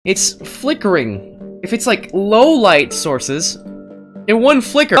it's flickering. If it's like low light sources, it wouldn't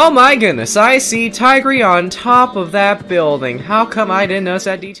flicker. Oh my goodness, I see Tigry on top of that building. How come I didn't notice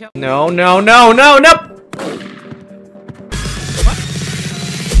that detail? No, no, no, no, no!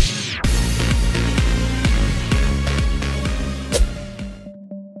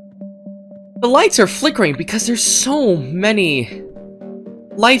 The lights are flickering because there's so many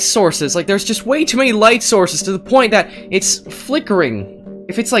light sources. Like, there's just way too many light sources to the point that it's flickering.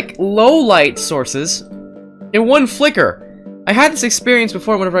 If it's like low light sources, it wouldn't flicker. I had this experience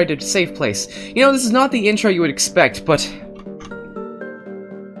before whenever I did Safe Place. You know, this is not the intro you would expect, but...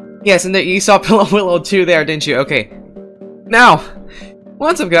 Yes, and you saw Pillow Willow too there, didn't you? Okay. Now,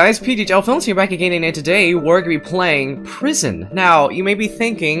 what's up guys, PghLFilms here back again, and today we're going to be playing Prison. Now, you may be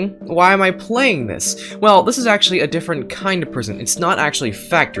thinking, why am I playing this? Well, this is actually a different kind of prison. It's not actually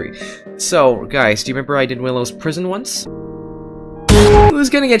factory. So, guys, do you remember I did Willow's prison once? Who's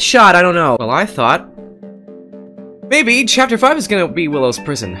gonna get shot? I don't know. Well, I thought maybe Chapter 5 is gonna be Willow's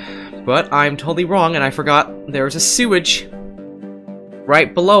prison. But I'm totally wrong, and I forgot there was a sewage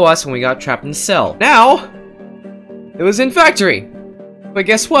right below us when we got trapped in the cell. Now, it was in factory. But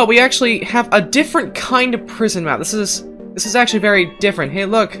guess what? We actually have a different kind of prison map. This is actually very different. Hey,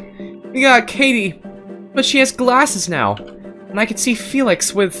 look. We got Katie, but she has glasses now. And I can see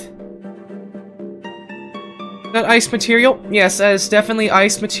Felix with that ice material. Yes, that is definitely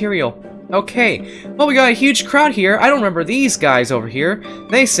ice material. Okay. Well, we got a huge crowd here. I don't remember these guys over here.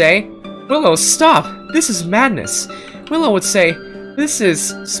 They say, Willow, stop. This is madness. Willow would say, this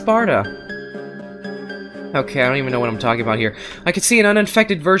is Sparta. Okay, I don't even know what I'm talking about here. I could see an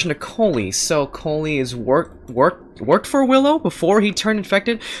uninfected version of Coley. So Coley is worked for Willow before he turned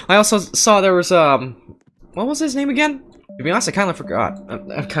infected. I also saw there was what was his name again? To be honest, I kind of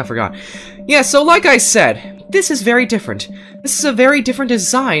forgot. Yeah, so like I said, this is very different. This is a very different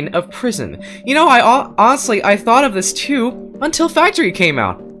design of prison. You know, honestly I thought of this too until Factory came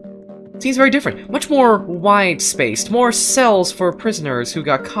out. It seems very different. Much more wide-spaced, more cells for prisoners who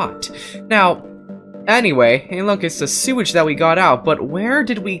got caught. Now, anyway, hey look, it's the sewage that we got out, but where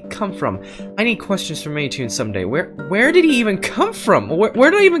did we come from? I need questions from Maytune someday. Where did he even come from?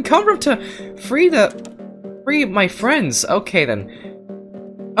 Where did I even come from to free my friends? Okay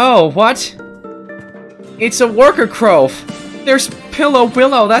then. Oh, what? It's a worker crow. There's Pillow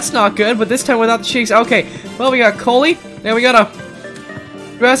Willow, that's not good, but this time without the cheeks. Okay, well we got Coley, then we got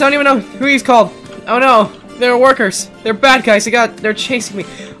I don't even know who he's called. Oh no, they're workers. They're bad guys, they're chasing me.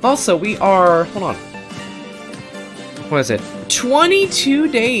 Also, we are, hold on. What is it?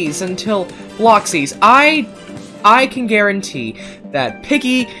 22 days until Bloxies. I can guarantee that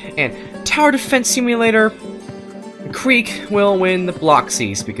Piggy and Tower Defense Simulator Creek will win the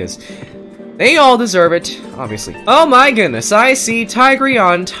Bloxies because they all deserve it, obviously. Oh my goodness, I see Tigry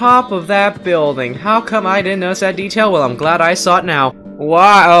on top of that building. How come I didn't notice that detail? Well, I'm glad I saw it now.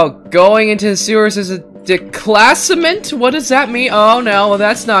 Wow, going into the sewers is a declassement? What does that mean? Oh no, well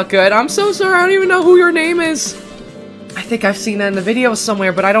that's not good. I'm so sorry, I don't even know who your name is. I think I've seen that in the video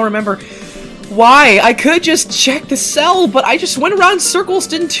somewhere, but I don't remember why. I could just check the cell, but I just went around in circles,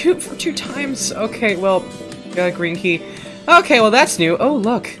 didn't for two times. Okay, well, got a green key. Okay, well that's new. Oh,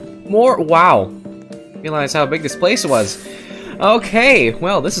 look. More. Wow. Realize how big this place was. Okay,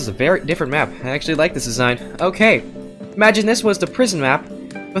 well, this is a very different map. I actually like this design. Okay. Imagine this was the prison map.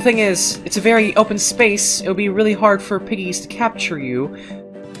 The thing is, it's a very open space. It would be really hard for piggies to capture you.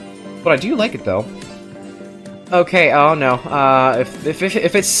 But I do like it, though. Okay, oh no.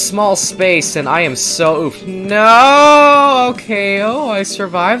 If it's small space, then I am so oof. No! Okay, oh, I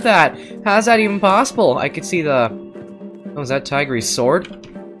survived that. How's that even possible? I could see the... Oh, is that Tigry's sword?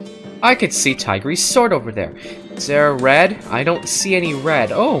 I could see Tigry's sword over there. Is there red? I don't see any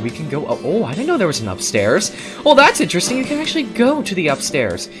red. Oh, we can go... Oh, I didn't know there was an upstairs. Well, that's interesting. You can actually go to the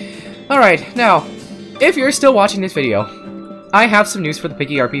upstairs. Alright, now, if you're still watching this video, I have some news for the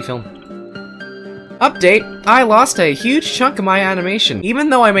PghRP film. Update, I lost a huge chunk of my animation. Even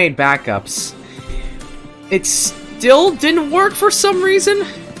though I made backups, it still didn't work for some reason.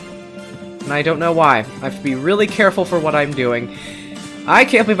 And I don't know why. I have to be really careful for what I'm doing. I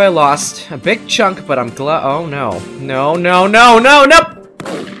can't believe I lost a big chunk, but I'm glad. Oh no. No, no, no, no, no!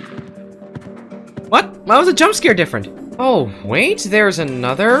 What? Why was the jump scare different? Oh, wait, there's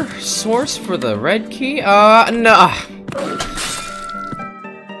another source for the red key? No.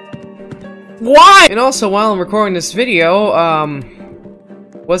 Why? And also, while I'm recording this video,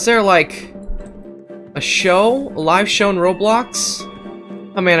 was there, like, a live show in Roblox?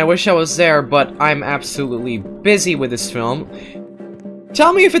 Oh man, I wish I was there, but I'm absolutely busy with this film.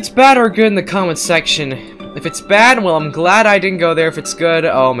 Tell me if it's bad or good in the comments section. If it's bad, well, I'm glad I didn't go there. If it's good,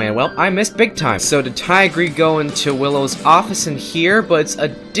 oh man, well, I missed big time. So did Tigress go into Willow's office in here? But it's a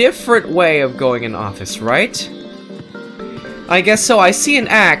different way of going in office, right? I guess so. I see an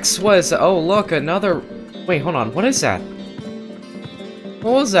axe. What is that? Oh, look, another... Wait, hold on. What is that?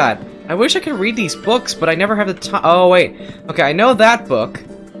 What was that? I wish I could read these books, but I never have the time. Oh, wait. Okay, I know that book.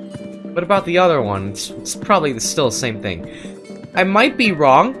 What about the other one? It's probably still the same thing. I might be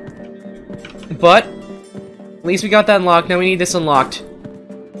wrong, but at least we got that unlocked. Now we need this unlocked.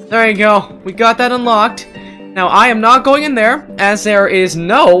 There you go. We got that unlocked. Now I am not going in there, as there is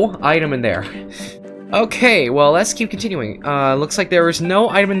no item in there. Okay, well, let's keep continuing. Looks like there is no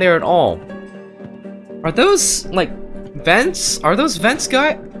item in there at all. Are those, like, vents? Are those vents,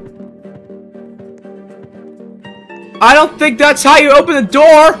 guy? I don't think that's how you open the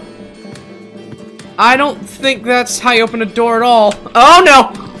door! I don't think that's how you open a door at all. Oh,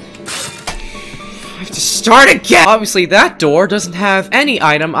 no! I have to start again! Obviously, that door doesn't have any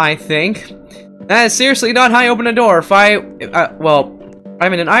item, I think. That is seriously not how you open a door. If well,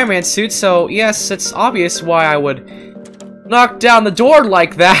 I'm in an Iron Man suit, so yes, it's obvious why I would knock down the door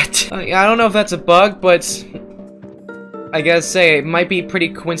like that. I don't know if that's a bug, but I gotta say, it might be pretty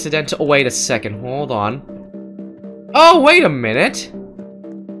coincidental. Oh, wait a second, hold on. Oh, wait a minute.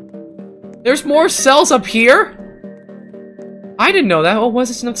 There's more cells up here? I didn't know that. What was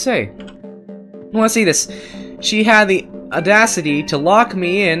this note say? I want to see this. She had the audacity to lock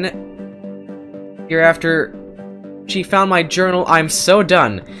me in here after she found my journal. I'm so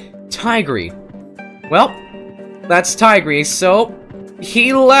done. Tigress. Well, that's Tigress, so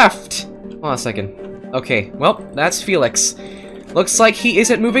he left. Hold on a second. Okay, well, that's Felix. Looks like he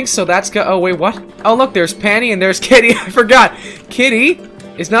isn't moving, so that's oh, wait, what? Oh, look, there's Panty and there's Kitty. I forgot. Kitty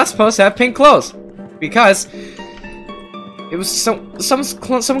is not supposed to have pink clothes because it was some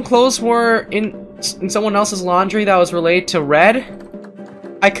clothes were in someone else's laundry that was related to red.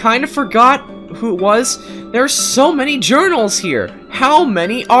 I kind of forgot who it was. There's so many journals here. How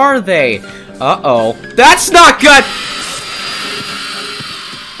many are they? Uh-oh. That's not good!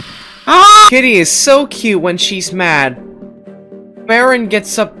 Ah! Kitty is so cute when she's mad. Baron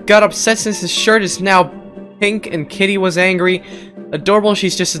got upset since his shirt is now pink and Kitty was angry. Adorable,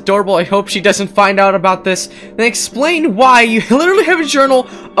 she's just adorable. I hope she doesn't find out about this. Then explain why you literally have a journal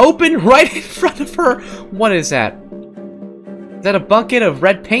open right in front of her. What is that? Is that a bucket of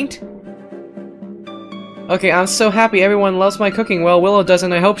red paint? Okay, I'm so happy everyone loves my cooking. Well, Willow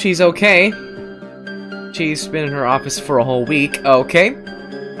doesn't. I hope she's okay. She's been in her office for a whole week. Okay.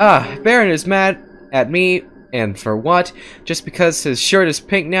 Baron is mad at me. And for what? Just because his shirt is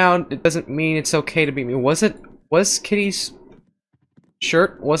pink now, it doesn't mean it's okay to beat me. Was Kitty's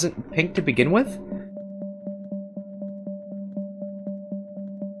shirt wasn't pink to begin with?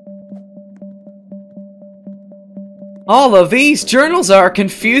 All of these journals are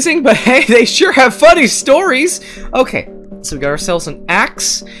confusing, but hey, they sure have funny stories! Okay, so we got ourselves an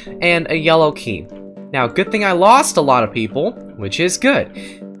axe and a yellow key. Now, good thing I lost a lot of people, which is good.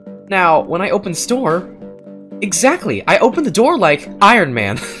 Now, when I open this door... Exactly! I opened the door like Iron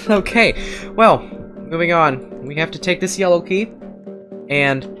Man. Okay, well, moving on. We have to take this yellow key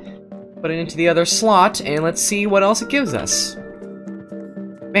and put it into the other slot, and let's see what else it gives us.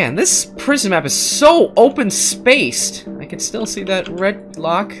 Man, this prison map is so open-spaced. I can still see that red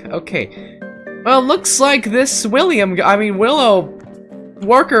lock. Okay. Well, looks like this Willow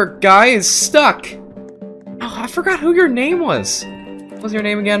worker guy is stuck. Oh, I forgot who your name was. What was your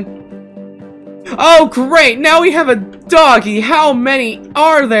name again? Oh, great! Now we have a doggy! How many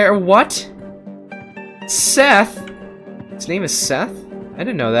are there? What? Seth? His name is Seth? I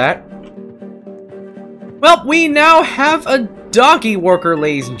didn't know that. Well, we now have a doggy worker,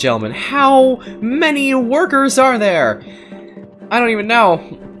 ladies and gentlemen. How many workers are there? I don't even know.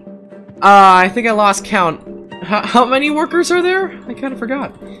 I think I lost count. How many workers are there? I kind of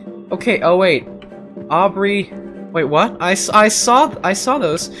forgot. Okay, oh wait. Aubrey... Wait, what? I saw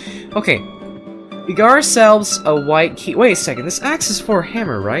those. Okay. We got ourselves a white key. Wait a second, this axe is for a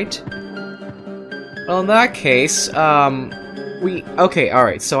hammer, right? Well, in that case, okay,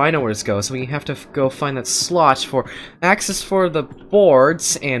 alright, so I know where this goes. So we have to go find that slot for... Axe is for the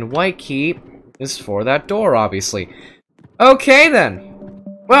boards, and white key is for that door, obviously. Okay, then.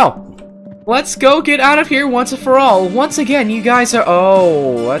 Well, let's go get out of here once and for all. Once again, you guys are...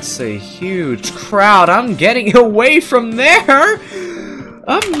 Oh, that's a huge crowd. I'm getting away from there!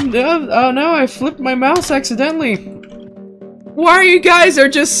 Oh no, I flipped my mouse accidentally. Why are you guys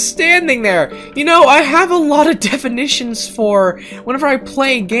just standing there? You know, I have a lot of definitions for whenever I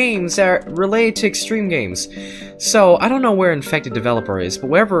play games that are related to extreme games. So, I don't know where Infected Developer is, but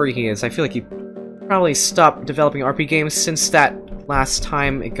wherever he is, I feel like he probably stopped developing RP games since that last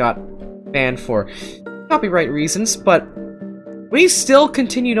time it got banned for copyright reasons, but we still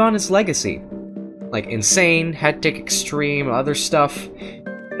continued on his legacy. Like Insane, Hectic, Extreme, other stuff.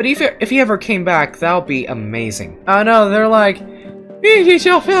 But if he ever came back, that would be amazing. Oh no, they're like,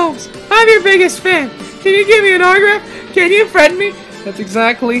 PghLFilms, I'm your biggest fan. Can you give me an autograph? Can you friend me? That's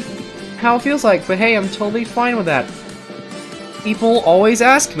exactly how it feels like, but hey, I'm totally fine with that. People always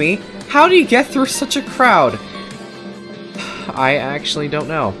ask me, how do you get through such a crowd? I actually don't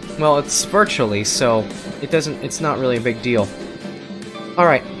know. Well, it's virtually, so it's not really a big deal.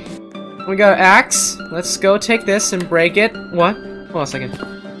 Alright. We got an axe. Let's go take this and break it. What? Hold on a second.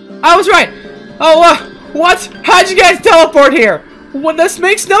 I was right! Oh, what? How'd you guys teleport here? What? This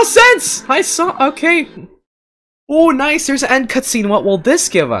makes no sense! I saw... Okay. Oh, nice. There's an end cutscene. What will this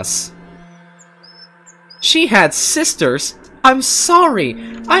give us? She had sisters? I'm sorry.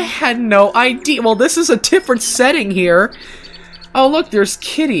 I had no idea. Well, this is a different setting here. Oh, look, there's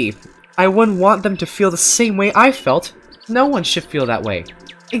Kitty. I wouldn't want them to feel the same way I felt. No one should feel that way.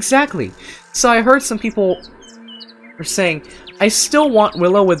 Exactly. So I heard some people are saying, I still want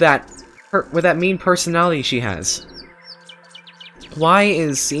Willow with that mean personality she has. Why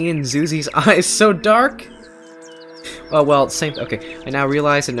is seeing Zuzi's eyes so dark? Oh, well, same. Okay, I now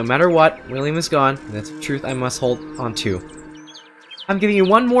realize that no matter what, William is gone. And that's the truth I must hold on to. I'm giving you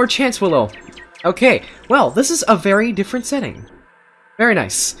one more chance, Willow. Okay, well, this is a very different setting. Very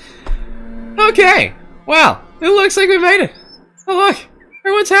nice. Okay, well, it looks like we made it. Oh, look,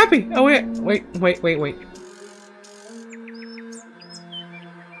 everyone's happy. Oh, wait.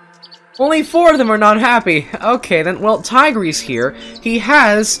 Only 4 of them are not happy. Okay, then, well, Tigre's here. He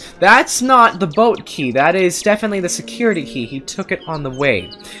has... That's not the boat key. That is definitely the security key. He took it on the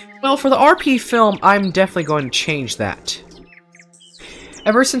way. Well, for the RP film, I'm definitely going to change that.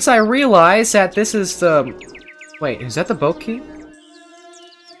 Ever since I realized that this is the... Wait, is that the boat key?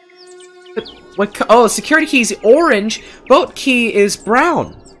 What? Oh, security key is orange. Boat key is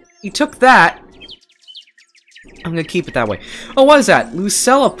brown. He took that. I'm gonna keep it that way. Oh, what is that?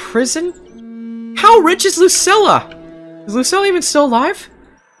 Lucella prison? How rich is Lucella? Is Lucella even still alive?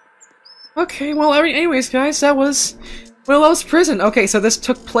 Okay, well, anyways, guys, that was Willow's prison. Okay, so this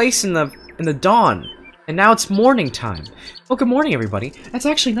took place in the dawn, and now it's morning time. Well, good morning, everybody. It's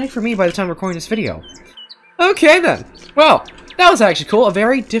actually night for me by the time I'm recording this video. Okay, then. Well, that was actually cool. A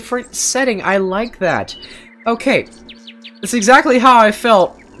very different setting. I like that. Okay, that's exactly how I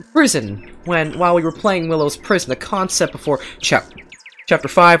felt prison while we were playing Willow's Prison, the concept before chapter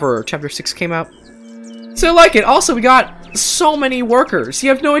 5 or chapter 6 came out. So I like it. Also, we got so many workers. You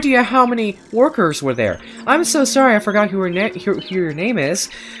have no idea how many workers were there. I'm so sorry, I forgot who your name is.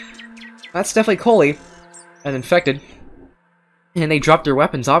 That's definitely Coley, an infected. And they dropped their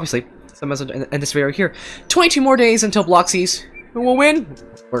weapons, obviously. And this video here. 22 more days until Bloxies. Who will win?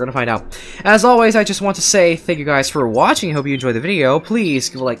 We're gonna find out. As always, I just want to say thank you guys for watching. I hope you enjoyed the video. Please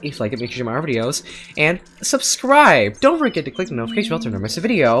give a like if you like it, make sure you share my videos, and subscribe. Don't forget to click the notification bell to never miss a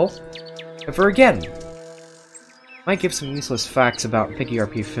video. Ever again. Might give some useless facts about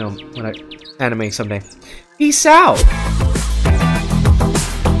PghRP film when I anime someday. Peace out!